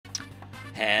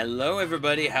Hello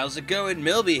everybody, how's it going?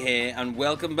 Milby here, and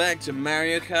welcome back to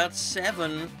Mario Kart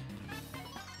 7.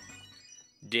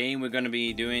 Today we're going to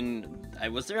be doing...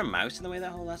 was there a mouse in the way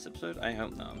that whole last episode? I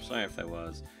hope not, I'm sorry if there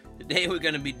was. Today we're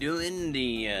going to be doing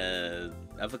the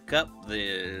other cup,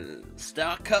 the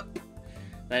Star Cup.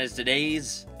 That is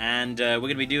today's, and we're going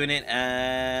to be doing it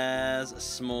as a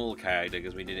small character,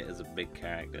 because we did it as a big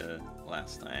character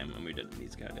last time, and we did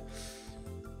these characters.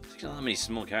 There's actually not that many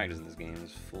small characters in this game,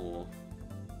 there's 4.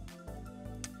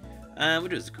 We'll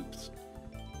do it as a Koops.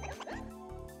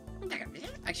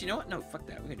 Actually, you know what? No, fuck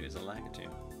that. We're gonna do it as a Lagartoo.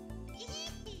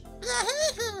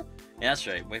 Yeah, that's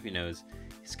right. Wipe your nose.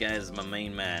 This guy is my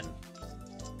main man.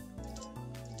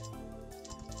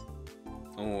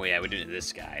 Oh, yeah, we're doing it to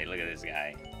this guy. Look at this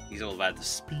guy. He's all about the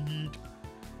speed.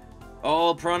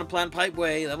 Oh, Piranha Plant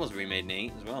Pipeway. That was remade in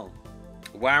 8 as well.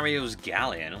 Wario's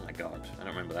Galleon. Oh my god. I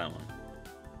don't remember that one.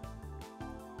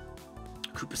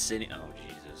 Koopa City. Oh,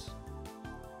 Jesus.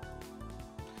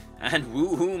 And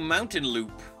Woohoo Mountain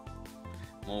Loop.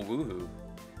 More woohoo.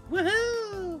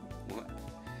 Woohoo!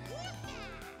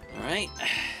 Alright.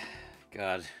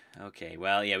 God. Okay,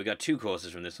 well, yeah, we got 2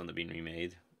 courses from this one that have been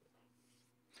remade.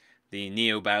 The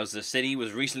Neo Bowser City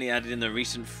was recently added in the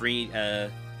recent the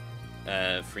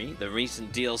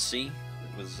recent DLC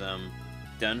that was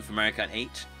done for Mario Kart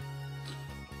 8.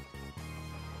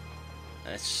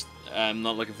 I'm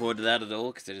not looking forward to that at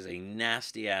all because it is a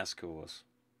nasty ass course.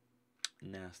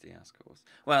 Nasty ass course.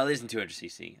 Well, it isn't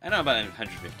 200cc. I don't know about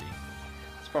 150.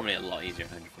 It's probably a lot easier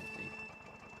than 150.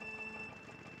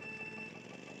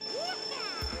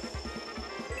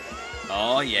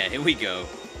 Oh yeah, here we go.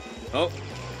 Oh,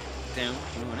 down.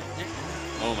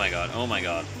 Oh my god. Oh my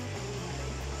god.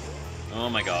 Oh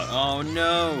my god. Oh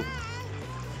no!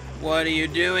 What are you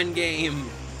doing, game?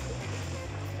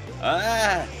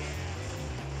 Ah!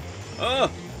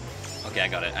 Oh! Okay, I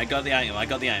got it. I got the item. I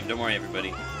got the item. Don't worry,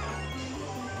 everybody.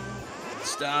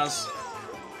 Stars.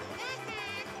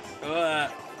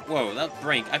 Whoa, that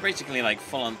brake. I basically like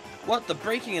full on. What? The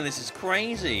braking in this is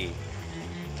crazy.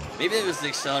 Maybe it was the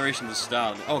acceleration of the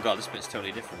star. Oh god, this bit's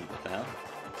totally different. What the hell?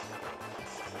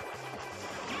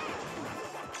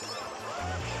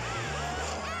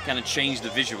 Kind of changed the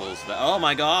visuals. Oh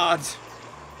my god!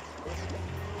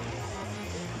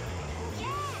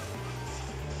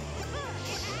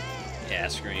 Yeah,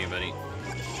 screw you, buddy.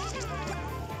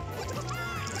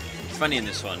 Funny in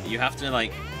this one, you have to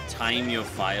like time your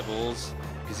fireballs,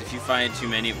 because if you fire too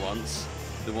many at once,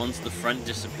 the ones at the front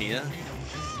disappear,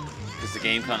 because the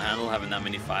game can't handle having that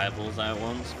many fireballs out at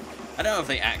once. I don't know if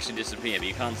they actually disappear, but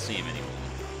you can't see them anymore.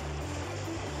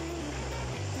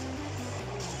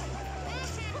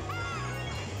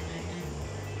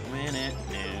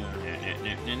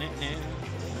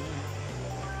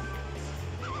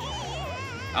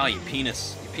 Oh, you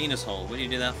penis hole. What do you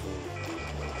do that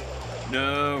for?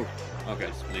 No! Okay,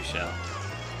 it's blue shell.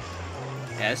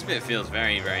 Yeah, this bit feels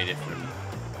very, very different.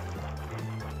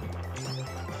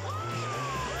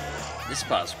 This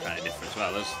part's kind of different as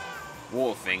well. Those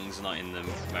water things not in the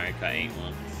Mario Kart 8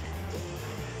 one.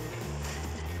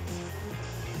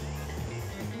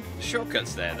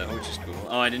 Shortcuts there though, which is cool.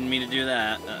 Oh, I didn't mean to do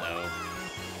that. Uh-oh.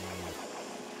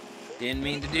 Didn't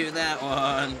mean to do that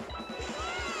one.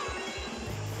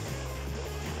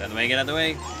 Get out of the way, get out of the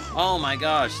way. Oh my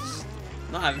gosh.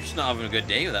 I'm just not having a good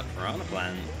day with that Piranha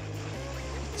Plant.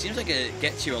 It seems like it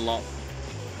gets you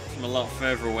from a lot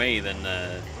further away than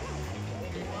the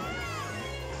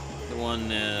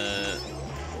one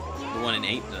in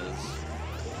 8 does.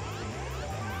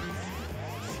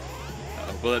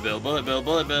 Uh-oh, bullet bill, bullet bill,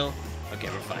 bullet bill. Okay,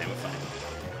 we're fine, we're fine.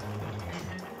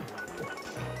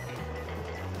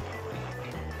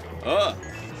 Oh!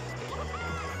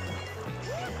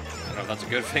 I don't know if that's a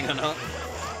good thing or not.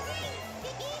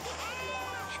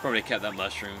 Should probably have kept that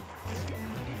mushroom.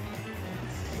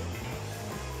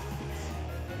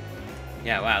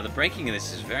 Yeah, wow, the braking in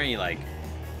this is very like...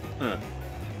 Look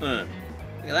at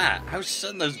that. How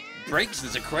sudden those brakes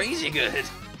are crazy good.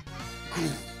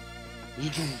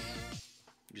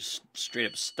 Just straight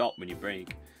up stop when you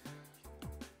brake.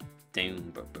 That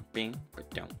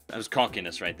was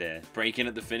cockiness right there. Braking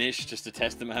at the finish just to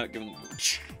test them out. Give them...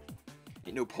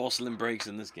 Ain't no porcelain brakes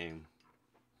in this game.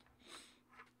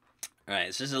 Alright,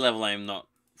 this is a level I'm not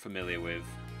familiar with.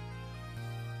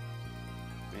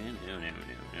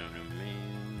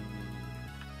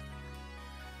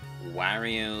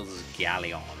 Wario's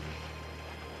Galleon.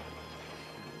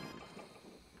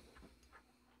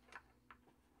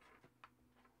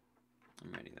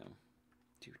 I'm ready though.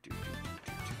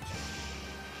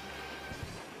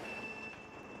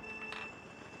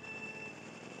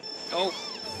 Oh,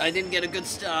 I didn't get a good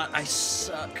start. I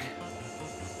suck.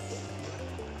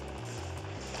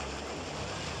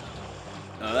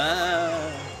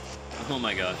 Oh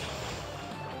my gosh.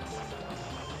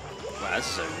 Wow, this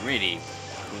is a really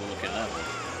cool looking level.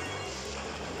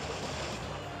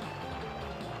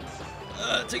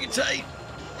 Take it tight.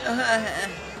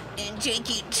 Take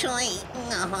it tight.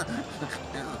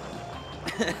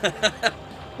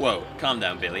 Whoa, calm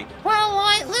down, Billy. Well,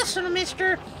 listen,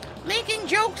 mister. Making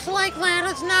jokes like that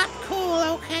is not cool,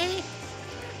 okay?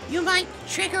 You might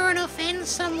trigger and offend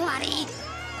somebody.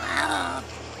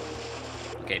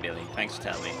 Okay, Billy, thanks for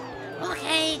telling me.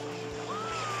 Okay.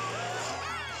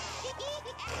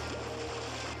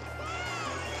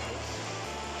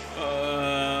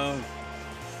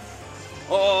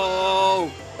 Oh,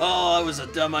 that was a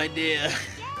dumb idea.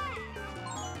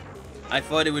 I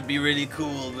thought it would be really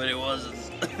cool, but it wasn't.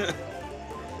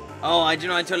 Oh, I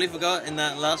totally forgot in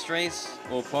that last race,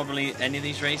 or probably any of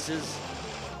these races.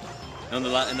 In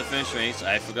the first race,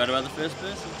 I forgot about the first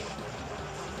person.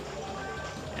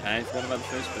 Yeah, I forgot about the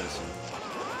first person.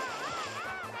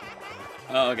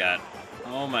 Oh god.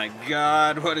 Oh my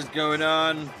god, what is going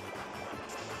on?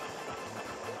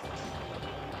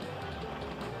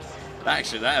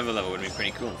 Actually, that other level would have been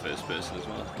pretty cool in first person as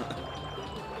well.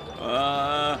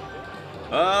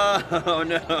 Oh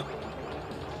no!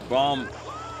 Bomb.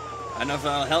 I don't know if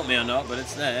that'll help me or not, but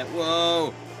it's there.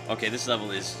 Whoa! Okay, this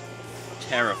level is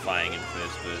terrifying in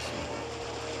first person.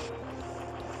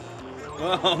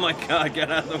 Oh my god,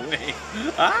 get out of the way!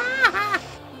 Ah!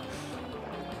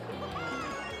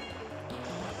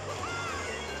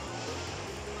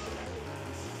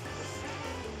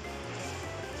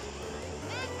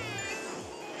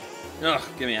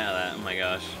 Oh, get me out of that. Oh my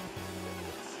gosh.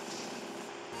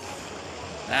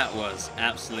 That was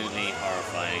absolutely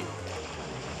horrifying.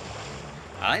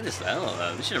 I like this level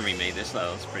though. They should have remade this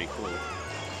level. It's pretty cool.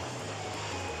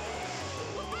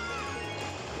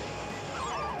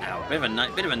 Ow, bit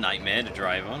of a nightmare to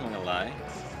drive on, I'm not gonna lie.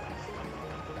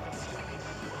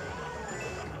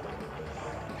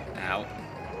 Ow.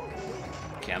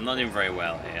 Okay, I'm not doing very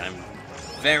well here. I'm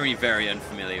very, very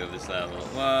unfamiliar with this level.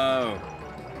 Whoa.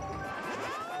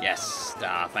 Yes,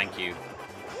 thank you.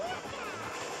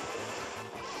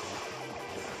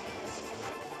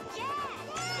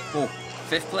 Oh,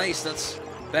 5th place, that's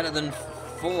better than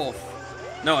 4th.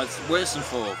 No, it's worse than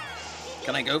 4th.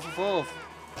 Can I go for 4th?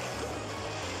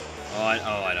 Oh,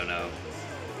 I don't know.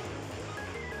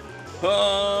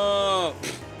 Oh,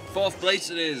 4th place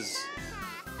it is.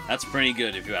 That's pretty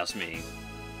good if you ask me.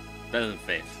 Better than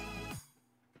 5th.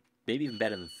 Maybe even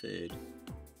better than 3rd.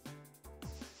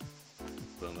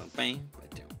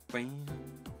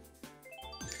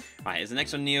 Right, is the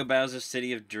next one Neo Bowser's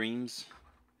City of Dreams?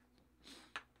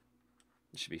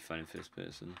 It should be fun in first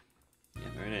person.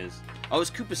 Yeah, there it is. Oh, it's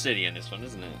Koopa City in this one,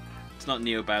 isn't it? It's not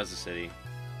Neo Bowser City.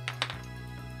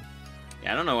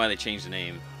 Yeah, I don't know why they changed the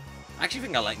name. I actually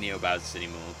think I like Neo Bowser City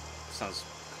more. Sounds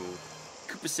cool.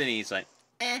 Koopa City is like,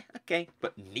 okay.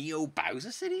 But Neo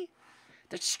Bowser City?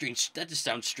 That's strange. That just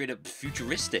sounds straight up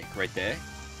futuristic right there.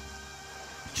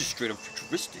 Just straight up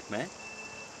futuristic, man.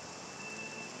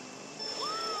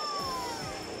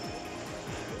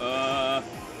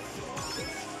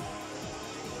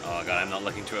 Oh god, I'm not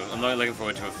looking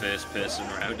forward to a first-person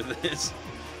round of this.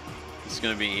 It's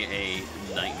gonna be a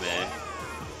nightmare.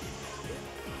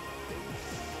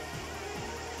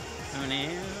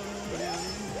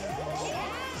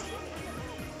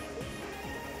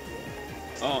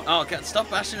 Oh, God, stop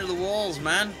bashing into the walls,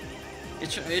 man.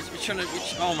 It's trying to,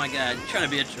 oh my god, it's trying to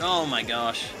be a, oh my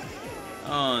gosh.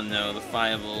 Oh no, the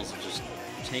fireballs are just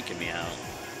taking me out.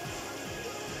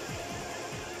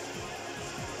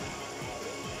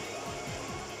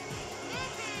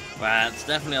 Wow, it's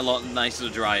definitely a lot nicer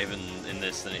to drive in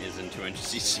this than it is in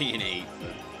 200cc and 8,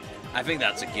 but I think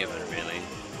that's a given, really.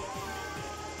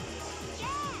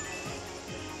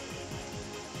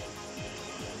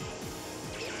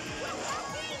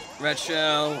 Red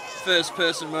shell, first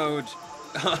person mode.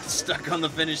 Oh, stuck on the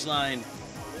finish line.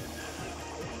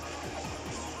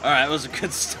 Alright, that was a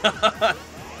good start.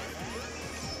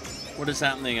 What is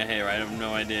happening here? I have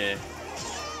no idea.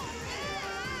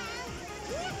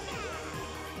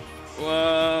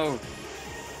 Whoa!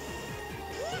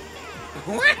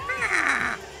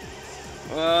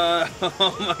 Whoa!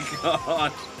 Oh my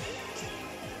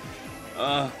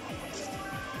god!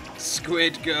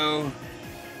 Squid go!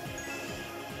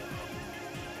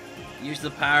 Use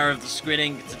the power of the squid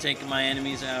ink to take my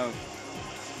enemies out.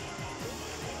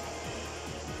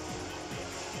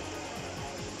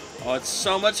 Oh, it's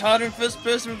so much harder in first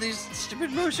person with these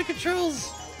stupid motion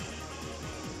controls.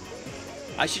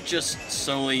 I should just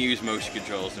solely use motion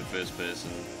controls in first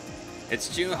person. It's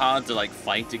too hard to like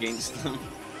fight against them.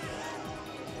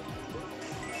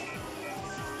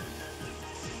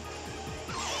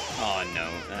 Oh no,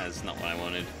 that's not what I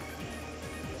wanted.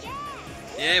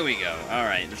 There we go.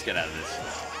 Alright, let's get out of this.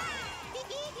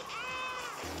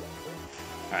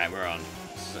 Alright, we're on.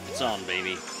 It's on,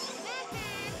 baby.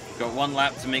 We've got one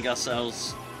lap to make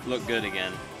ourselves look good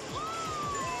again.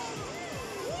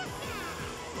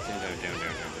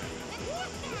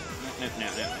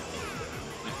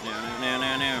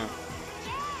 No.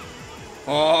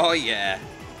 Oh, yeah.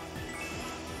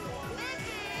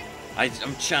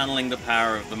 I'm channeling the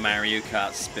power of the Mario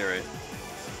Kart spirit.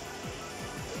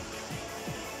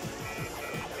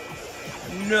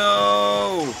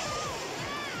 No!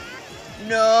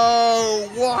 No!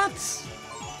 What?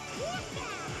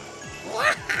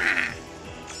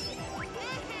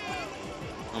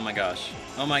 Oh my gosh.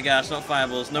 Oh my gosh, not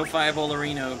fireballs. No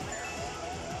fireballerino.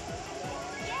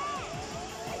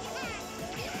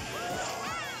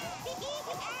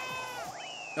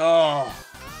 Oh.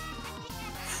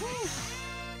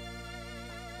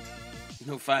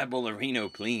 No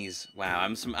fireballerino, please. Wow,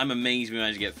 I'm amazed we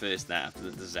managed to get first that after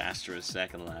the disastrous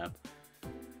second lap.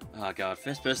 Oh god,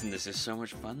 first person this is so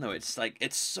much fun though. It's like,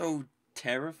 it's so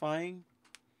terrifying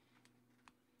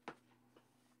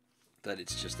that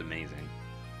it's just amazing.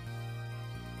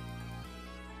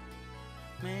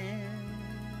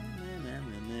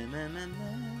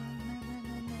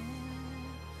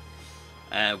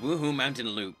 Woohoo mountain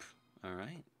loop.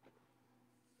 Alright.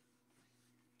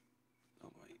 Oh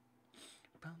wait.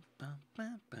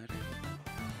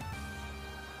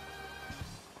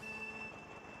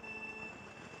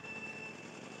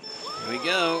 Here we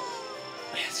go.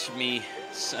 It's me.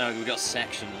 We got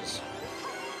sections.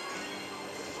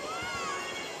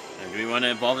 Do we want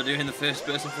to bother doing the first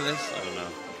person for this? I don't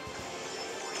know.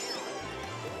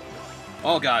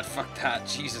 Oh god, fuck that.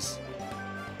 Jesus.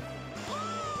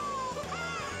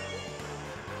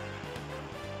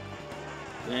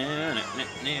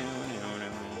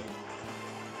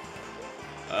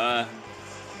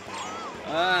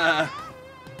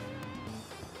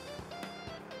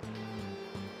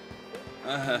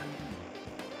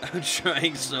 I'm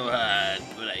trying so hard,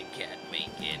 but I can't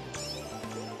make it.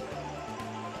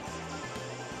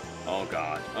 Oh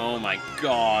god. Oh my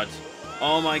god.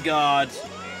 Oh my god.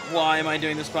 Why am I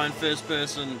doing this by in first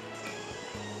person?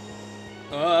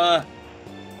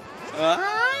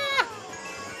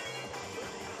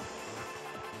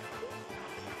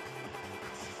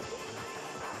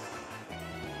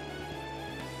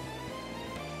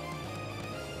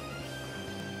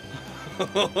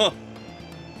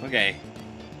 Okay.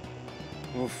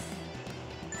 Oof.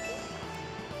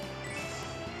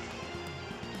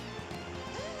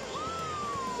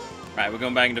 Right, we're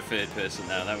going back into third person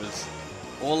now. That was...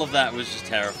 all of that was just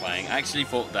terrifying. I actually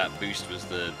thought that boost was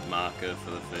the marker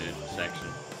for the third section.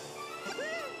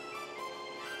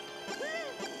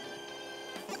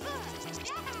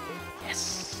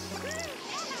 Yes!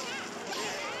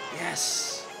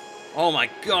 Yes! Oh my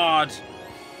god!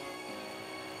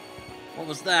 What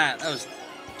was that? That was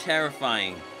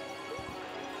terrifying.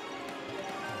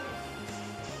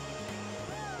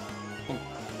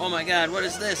 Oh my god, what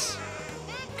is this?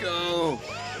 Go!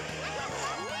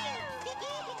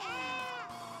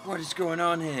 What is going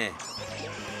on here?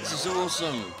 This is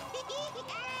awesome.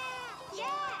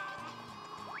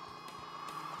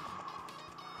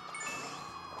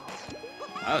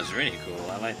 That was really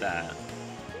cool. I like that.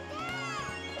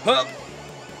 Hup!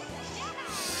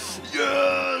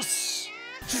 Yes!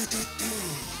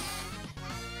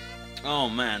 Oh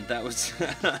man, that was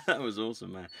that was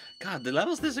awesome, man. God, the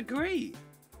levels this are great.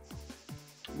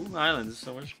 Ooh, Island is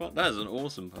so much fun. That is an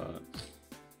awesome part.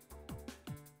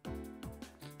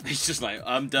 He's just like,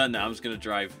 I'm done now. I'm just gonna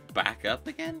drive back up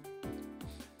again.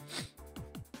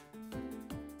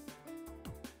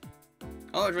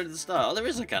 Oh, it's right at the start. Oh, there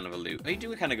is a kind of a loop. Oh, you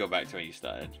do kind of go back to where you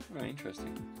started. Right,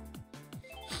 interesting.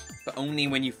 But only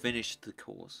when you finish the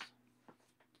course.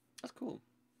 That's cool.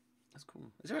 That's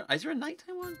cool. Is there a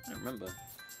nighttime one? I don't remember.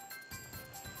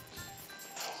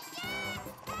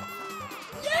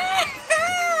 Yeah!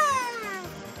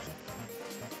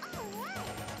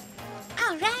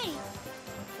 All right.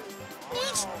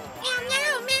 Oh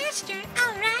no, Master.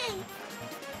 All right.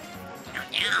 Oh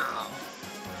no.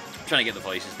 I'm trying to get the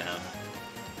voices down.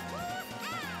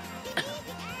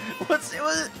 What's it?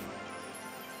 Was it?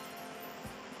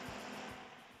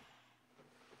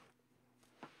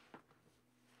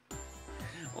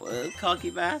 Well, cocky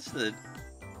bastard.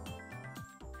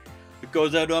 It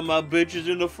goes out on my bitches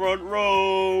in the front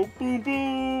row. Boom,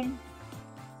 boom.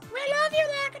 We love you,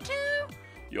 Lakitu.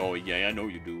 Yo, yeah, I know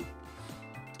you do.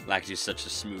 Lakitu's such a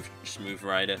smooth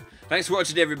rider. Thanks for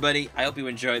watching, everybody. I hope you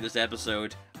enjoyed this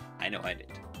episode. I know I did.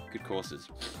 Good courses.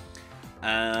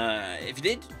 If you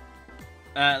did,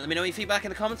 Let me know your feedback in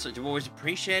the comments. I'd always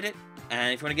appreciate it.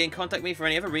 And if you want to get in contact with me for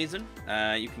any other reason,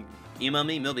 you can email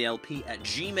me,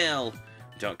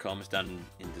 millblp@gmail.com. It's down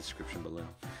in the description below.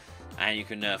 And you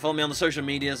can follow me on the social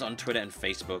medias on Twitter and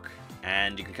Facebook.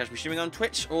 And you can catch me streaming on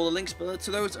Twitch. All the links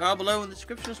to those are below in the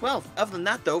description as well. Other than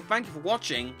that, though, thank you for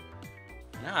watching.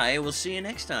 And I will see you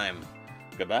next time.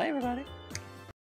 Goodbye, everybody.